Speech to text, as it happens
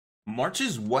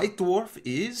March's White Dwarf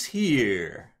is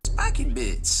here. Spiking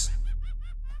bits.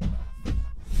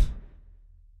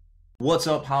 What's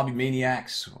up, hobby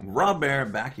maniacs? Baer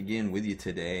back again with you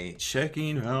today,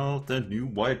 checking out the new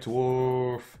White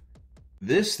Dwarf.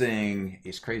 This thing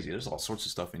is crazy. There's all sorts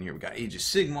of stuff in here. We got Age of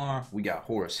Sigmar, we got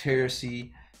Horus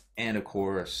Heresy, and of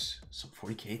course some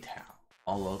 40k Tau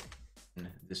all up in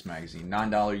this magazine.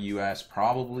 $9 US,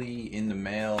 probably in the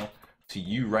mail to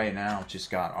you right now.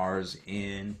 Just got ours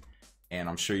in, and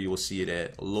I'm sure you will see it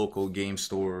at local game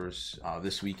stores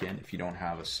this weekend if you don't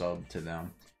have a sub to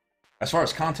them. As far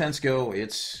as contents go,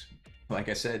 it's, like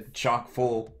I said, chock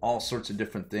full, all sorts of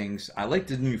different things. I like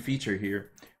the new feature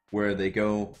here where they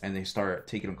go and they start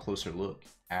taking a closer look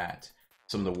at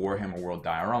some of the Warhammer World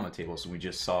diorama tables. We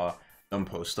just saw them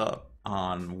post up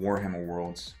on Warhammer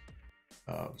World's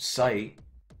site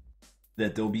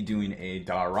that they'll be doing a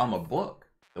diorama book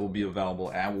that will be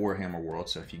available at Warhammer World.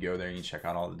 So if you go there and you check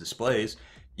out all the displays,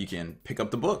 you can pick up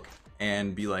the book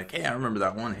and be like, hey, I remember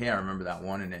that one. Hey, I remember that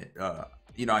one. And it,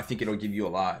 you know, I think it'll give you a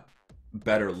lot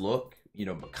better look, you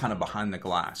know, but kind of behind the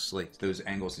glass, like those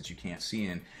angles that you can't see,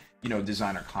 and, you know,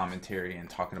 designer commentary and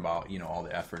talking about, you know, all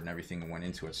the effort and everything that went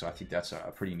into it. So I think that's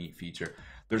a pretty neat feature.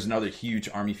 There's another huge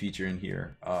army feature in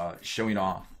here, showing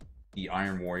off the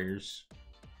Iron Warriors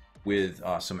with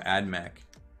some AdMech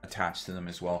attached to them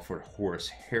as well for Horus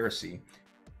Heresy.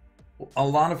 A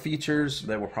lot of features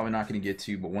that we're probably not going to get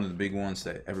to, but one of the big ones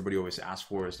that everybody always asks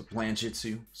for is the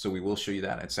Blanchitsu. So we will show you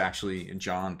that. It's actually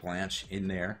John Blanche in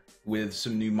there with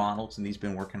some new models, and he's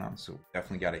been working on, so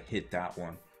definitely got to hit that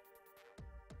one.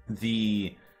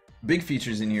 The big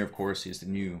features in here, of course, is the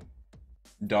new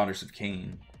Daughters of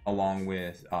Khaine, along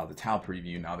with the Tau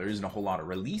preview. Now, there isn't a whole lot of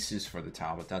releases for the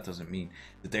Tau, but that doesn't mean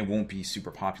that they won't be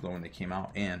super popular when they came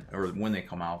out, or when they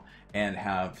come out and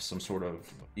have some sort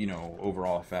of, you know,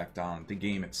 overall effect on the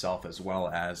game itself, as well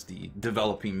as the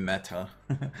developing meta,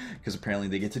 because apparently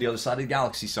they get to the other side of the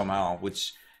galaxy somehow,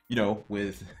 which, you know,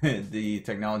 with the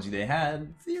technology they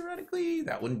had, theoretically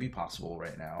that wouldn't be possible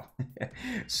right now.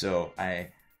 So I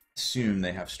assume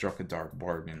they have struck a dark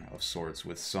bargain of sorts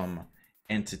with some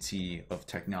entity of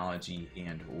technology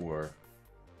and or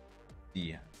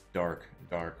the dark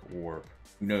warp.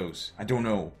 Who knows? I don't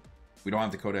know. We don't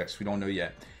have the codex. We don't know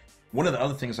yet. One of the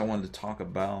other things I wanted to talk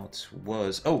about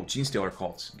was, oh, Genestealer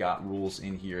cults got rules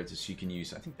in here that you can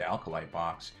use. I think the Alkalite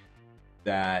box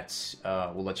that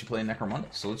will let you play Necromunda.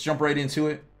 So let's jump right into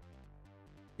it.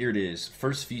 Here it is.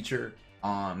 First feature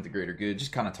on the Greater Good,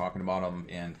 just kind of talking about them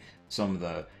and some of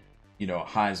the, you know,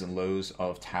 highs and lows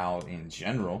of Tau in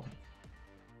general.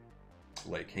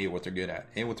 Like, hey, what they're good at,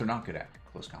 hey, what they're not good at.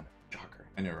 Close combat. Shocker.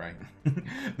 I know, right?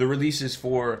 The releases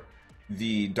for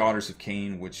the Daughters of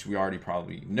Khaine, which we already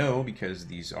probably know because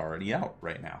these are already out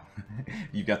right now.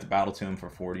 You've got the Battle Tome for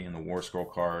 40 and the War Scroll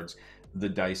cards, the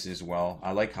dice as well.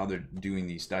 I like how they're doing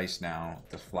these dice now,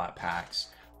 the flat packs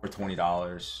for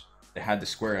 $20. They had the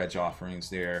Square Edge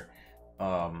offerings there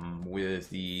with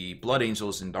the Blood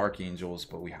Angels and Dark Angels,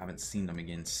 but we haven't seen them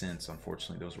again since.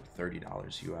 Unfortunately, those were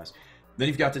 $30 US. Then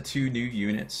you've got the two new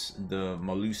units, the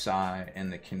Malusai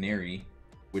and the Canary,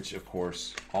 which of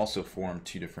course also form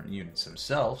two different units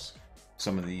themselves.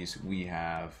 Some of these we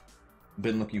have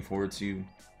been looking forward to,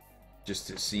 just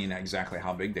to seeing exactly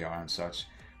how big they are and such.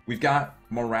 We've got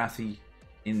Morathi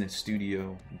in the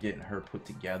studio getting her put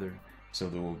together, so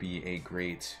there will be a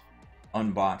great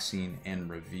unboxing and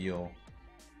reveal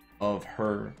of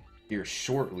her here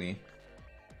shortly.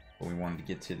 But we wanted to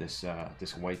get to this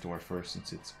this White Dwarf first,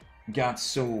 since it's got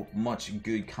so much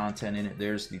good content in it.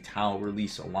 There's the Tau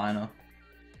release Alina,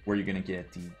 where you're going to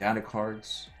get the data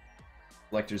cards,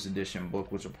 collector's edition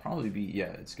book, which will probably be,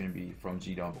 yeah, it's going to be from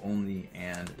GW only,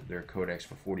 and their codex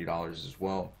for $40 as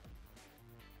well.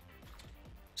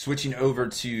 Switching over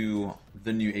to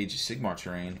the new Age of Sigmar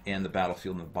terrain and the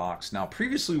Battlefield in the box. Now,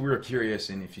 previously we were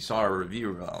curious, and if you saw our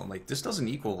review, like, this doesn't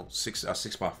equal a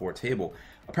 6x4 table.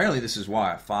 Apparently this is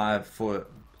why, 5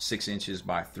 foot 6 inches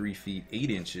by 3 feet 8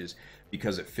 inches,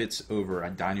 because it fits over a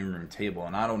dining room table.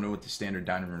 And I don't know what the standard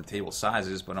dining room table size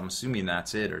is, but I'm assuming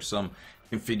that's it, or some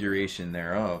configuration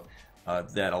thereof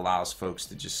that allows folks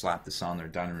to just slap this on their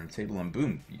dining room table, and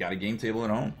boom, you got a game table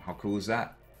at home. How cool is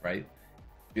that, right?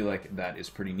 I feel like that is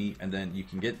pretty neat. And then you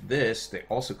can get this. They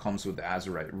also comes with the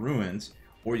Azerite Ruins,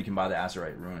 or you can buy the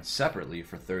Azerite Ruins separately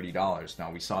for $30.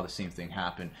 Now, we saw the same thing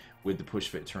happen with the Push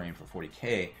Fit terrain for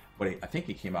 40k, but I think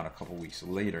it came out a couple weeks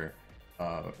later,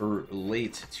 or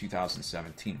late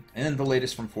 2017. And then the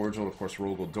latest from Forgel, of course,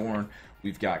 Rogel Dorn.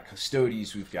 We've got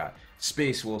Custodes, we've got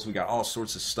Space Wolves, we got all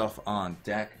sorts of stuff on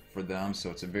deck for them, so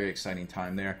it's a very exciting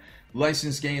time there.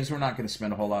 Licensed games, we're not going to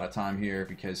spend a whole lot of time here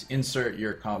because insert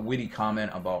your witty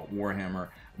comment about Warhammer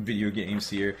video games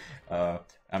here.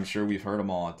 I'm sure we've heard them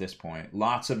all at this point.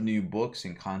 Lots of new books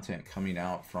and content coming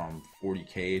out, from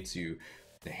 40k to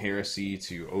the Heresy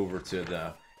to over to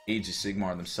the Age of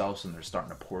Sigmar themselves, and they're starting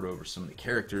to port over some of the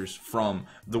characters from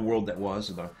the world that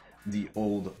was, the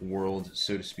old world,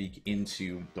 so to speak,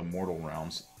 into the mortal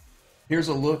realms. Here's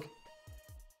a look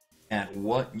at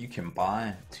what you can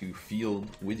buy to field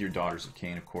with your Daughters of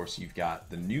Khaine. Of course, you've got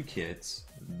the new kits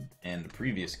and the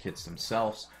previous kits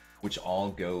themselves, which all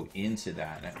go into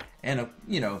that. And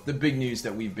you know, the big news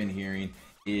that we've been hearing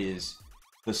is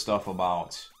the stuff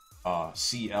about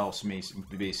Sea Elves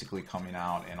basically coming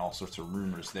out, and all sorts of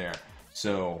rumors there.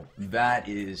 So that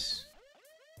is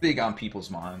big on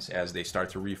people's minds as they start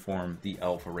to reform the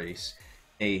elf race.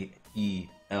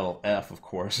 AELF, of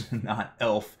course, not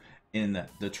elf in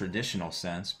the traditional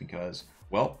sense, because,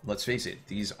 well, let's face it,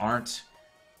 these aren't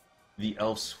the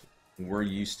elves we're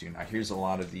used to. Now, here's a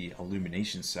lot of the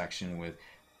illumination section with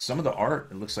some of the art.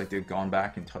 It looks like they've gone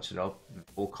back and touched it up in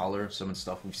full color. Some of the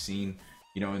stuff we've seen,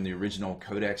 you know, in the original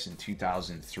codex in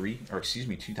 2003, or excuse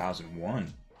me,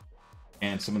 2001,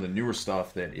 and some of the newer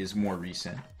stuff that is more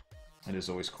recent. It is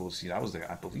always cool to see. That was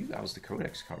I believe that was the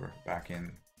codex cover back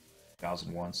in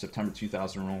 2001, September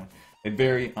 2001. A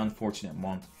very unfortunate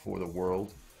month for the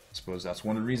world. I suppose that's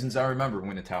one of the reasons I remember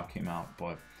when the Tau came out,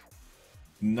 but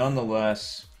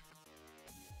nonetheless,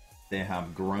 they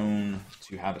have grown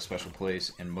to have a special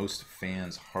place in most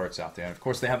fans' hearts out there. And of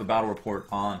course, they have a battle report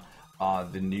on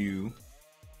the new,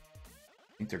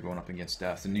 I think they're going up against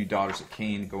Death, the new Daughters of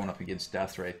Khaine going up against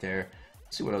Death right there.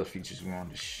 Let's see what other features we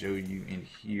wanted to show you in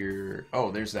here.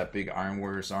 Oh, there's that big Iron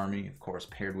Warriors army, of course,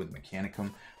 paired with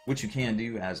Mechanicum, which you can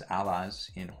do as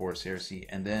allies in Horus Heresy.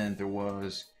 And then there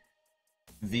was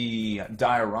the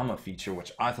diorama feature,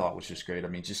 which I thought was just great. I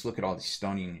mean, just look at all these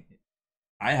stunning.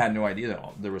 I had no idea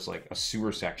that there was like a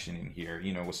sewer section in here,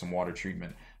 you know, with some water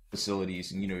treatment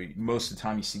facilities. And, you know, most of the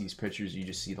time you see these pictures, you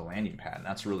just see the landing pad, and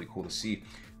that's really cool to see.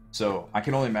 So I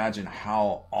can only imagine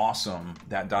how awesome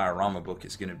that diorama book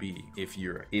is going to be if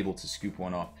you're able to scoop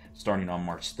one up starting on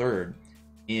March 3rd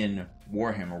in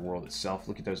Warhammer World itself.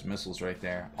 Look at those missiles right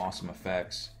there. Awesome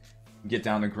effects. Get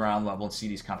down to ground level and see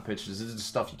these kind of pictures. This is the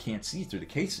stuff you can't see through the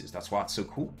cases. That's why it's so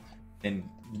cool. And,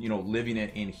 you know, living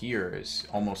it in here is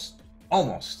almost,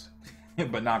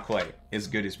 but not quite as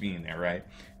good as being there, right?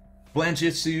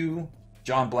 Blanchitsu,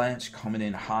 John Blanche coming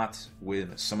in hot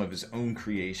with some of his own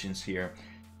creations here.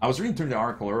 I was reading through the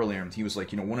article earlier, and he was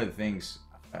like, you know, one of the things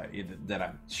that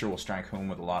I'm sure will strike home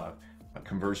with a lot of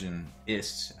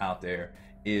conversionists out there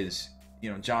is,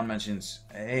 you know, John mentions,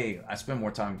 hey, I spend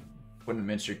more time putting a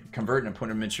miniature, converting and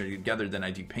putting a miniature together than I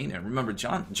do painting. And remember,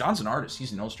 John's an artist.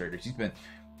 He's an illustrator. He's been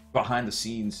behind the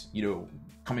scenes, you know,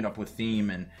 coming up with theme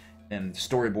and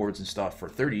storyboards and stuff for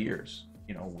 30 years,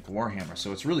 you know, with Warhammer.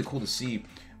 So it's really cool to see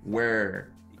where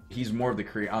he's more of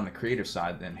the on the creative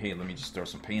side than, hey, let me just throw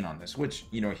some paint on this, which,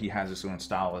 you know, he has his own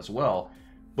style as well.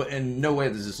 But in no way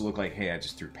does this look like, hey, I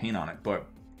just threw paint on it. But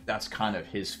that's kind of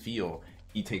his feel.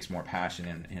 He takes more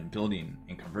passion in building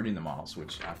and converting the models,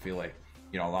 which I feel like,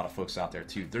 you know, a lot of folks out there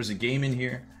too. There's a game in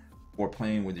here for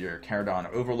playing with your Caradon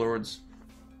overlords,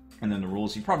 and then the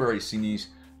rules. You've probably already seen these.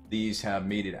 These have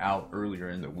made it out earlier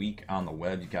in the week on the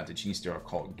web. You've got the Genestealer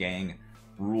called Gang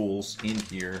rules in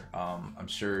here. I'm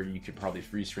sure you could probably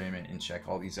freeze frame it and check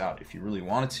all these out if you really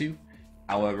wanted to.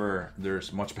 However,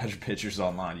 there's much better pictures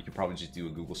online. You could probably just do a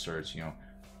Google search, you know,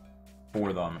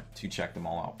 for them to check them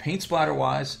all out. Paint splatter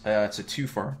wise, it's a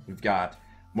twofer. We've got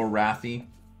Morathi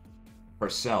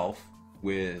herself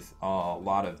with a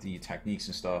lot of the techniques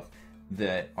and stuff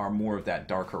that are more of that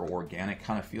darker organic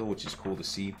kind of feel, which is cool to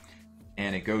see.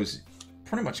 And it goes,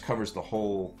 pretty much covers the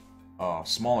whole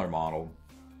smaller model,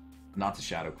 not the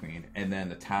Shadow Queen, and then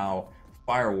the Tau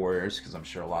Fire Warriors, because I'm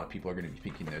sure a lot of people are going to be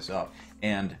picking this up,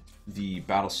 and the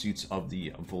battle suits of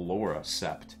the Valora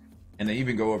Sept. And they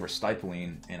even go over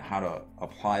stippling and how to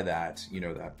apply that, you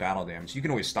know, that battle damage. You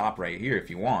can always stop right here if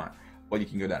you want, but you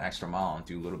can go that extra mile and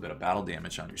do a little bit of battle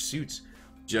damage on your suits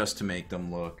just to make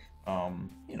them look,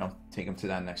 you know, take them to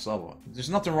that next level. There's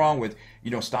nothing wrong with,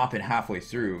 you know, stopping halfway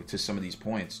through to some of these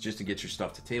points just to get your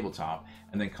stuff to tabletop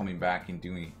and then coming back and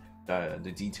doing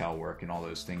the detail work and all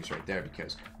those things right there,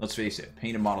 because let's face it,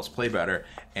 painted models play better,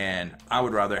 and I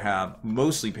would rather have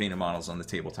mostly painted models on the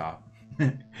tabletop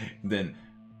than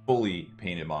fully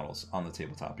painted models on the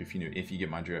tabletop, if you get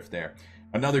my drift there.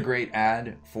 Another great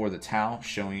ad for the Tau,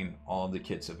 showing all the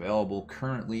kits available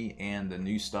currently and the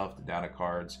new stuff, the data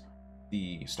cards.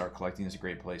 The start collecting is a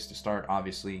great place to start,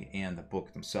 obviously, and the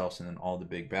book themselves, and then all the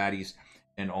big baddies.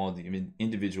 and all the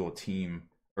individual team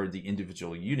or the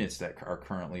individual units that are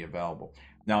currently available.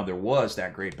 Now there was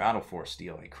that great Battle Force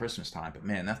deal at Christmas time, but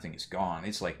man, that thing is gone.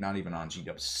 It's like not even on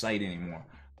GW's site anymore.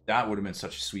 That would have been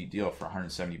such a sweet deal for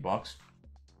 170 bucks.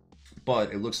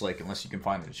 But it looks like unless you can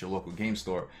find it at your local game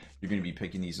store, you're going to be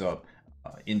picking these up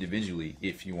individually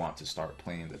if you want to start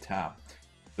playing the tab.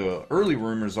 The early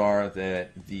rumors are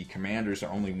that the commanders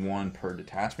are only one per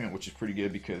detachment, which is pretty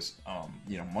good because,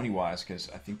 you know, money-wise, because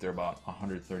I think they're about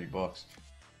 130 bucks.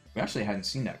 We actually hadn't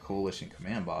seen that Coalition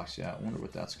command box yet. I wonder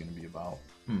what that's going to be about.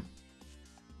 It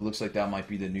looks like that might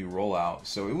be the new rollout.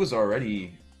 So it was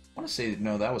already, I want to say,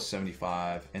 no, that was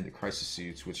 75, and the Crisis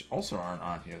Suits, which also aren't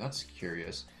on here. That's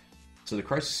curious. So the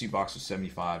Crisis Suit box was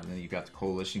 75, and then you got the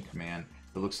Coalition command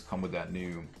that looks to come with that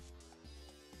new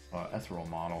Ethereal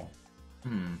model.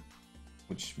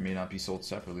 Which may not be sold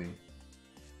separately.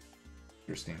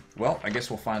 Interesting. Well, I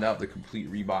guess we'll find out the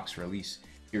complete Rebox release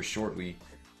here shortly,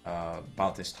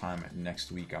 about this time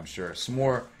next week, I'm sure. Some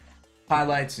more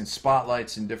highlights and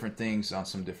spotlights and different things on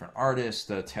some different artists.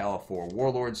 The Tale of Four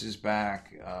Warlords is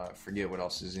back. Forget what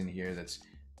else is in here that's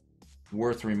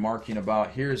worth remarking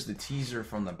about. Here's the teaser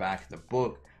from the back of the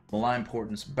book. Malign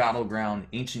Portents, Battleground,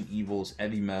 Ancient Evils,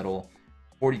 Heavy Metal,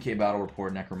 40k Battle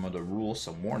Report, Necromunda rules,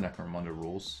 some more Necromunda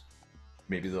rules.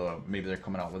 Maybe they're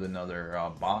coming out with another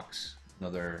box,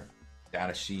 another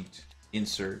data sheet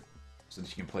insert, so that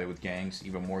you can play with gangs,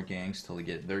 even more gangs till they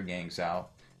get their gangs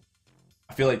out.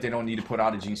 I feel like they don't need to put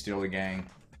out a Genestealer gang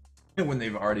when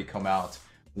they've already come out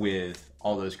with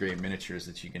all those great miniatures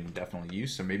that you can definitely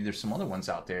use. So maybe there's some other ones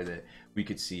out there that we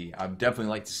could see. I'd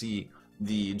definitely like to see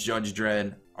the Judge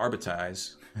Dredd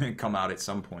Arbitize come out at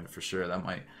some point for sure. That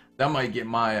might get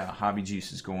my hobby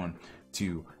juices going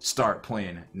to start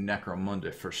playing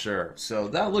Necromunda for sure. So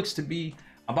that looks to be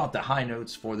about the high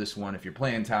notes for this one. If you're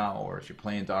playing Tau or if you're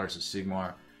playing Daughters of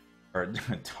Sigmar, or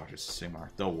Daughters of Sigmar,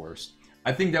 the worst.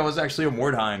 I think that was actually a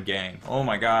Mordheim gang. Oh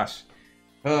my gosh.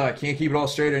 I can't keep it all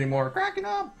straight anymore. Cracking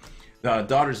up.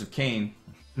 Daughters of Khaine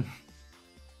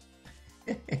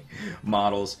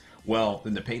models. Well,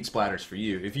 then the paint splatters for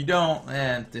you. If you don't,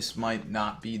 this might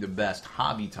not be the best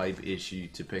hobby type issue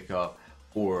to pick up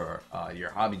for your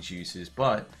hobby juices,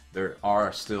 but there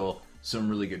are still some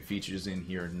really good features in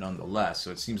here nonetheless.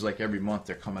 So it seems like every month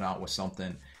they're coming out with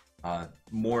something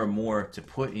more and more to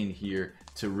put in here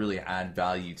to really add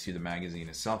value to the magazine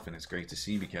itself, and it's great to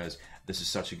see because this is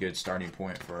such a good starting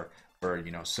point for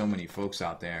you know, so many folks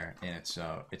out there, and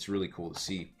it's really cool to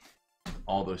see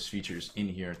all those features in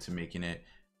here to making it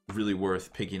really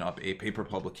worth picking up a paper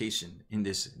publication in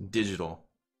this digital,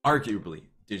 arguably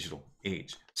digital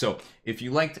age. So if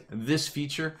you liked this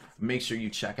feature, make sure you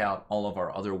check out all of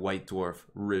our other White Dwarf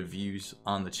reviews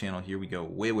on the channel. Here we go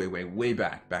way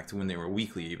back to when they were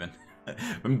weekly even.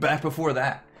 Back before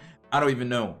that, I don't even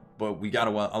know, but we got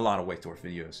a lot of White Dwarf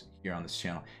videos here on this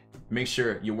channel. Make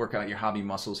sure you work out your hobby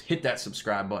muscles, hit that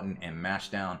subscribe button, and mash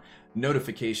down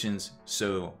notifications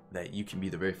so that you can be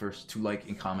the very first to like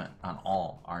and comment on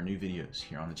all our new videos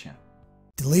here on the channel.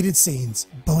 Deleted scenes,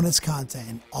 bonus content,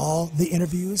 and all the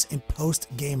interviews and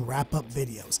post-game wrap-up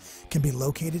videos can be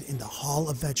located in the Hall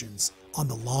of Veterans on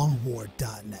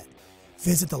thelongwar.net.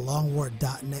 Visit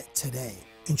thelongwar.net today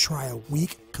and try a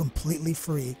week completely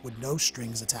free with no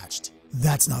strings attached.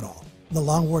 That's not all.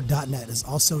 Thelongwar.net is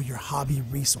also your hobby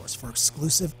resource for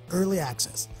exclusive early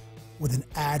access with an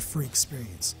ad-free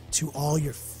experience to all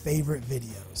your favorite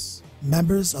videos.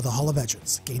 Members of the Hall of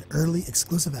Veterans gain early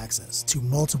exclusive access to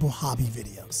multiple hobby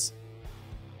videos.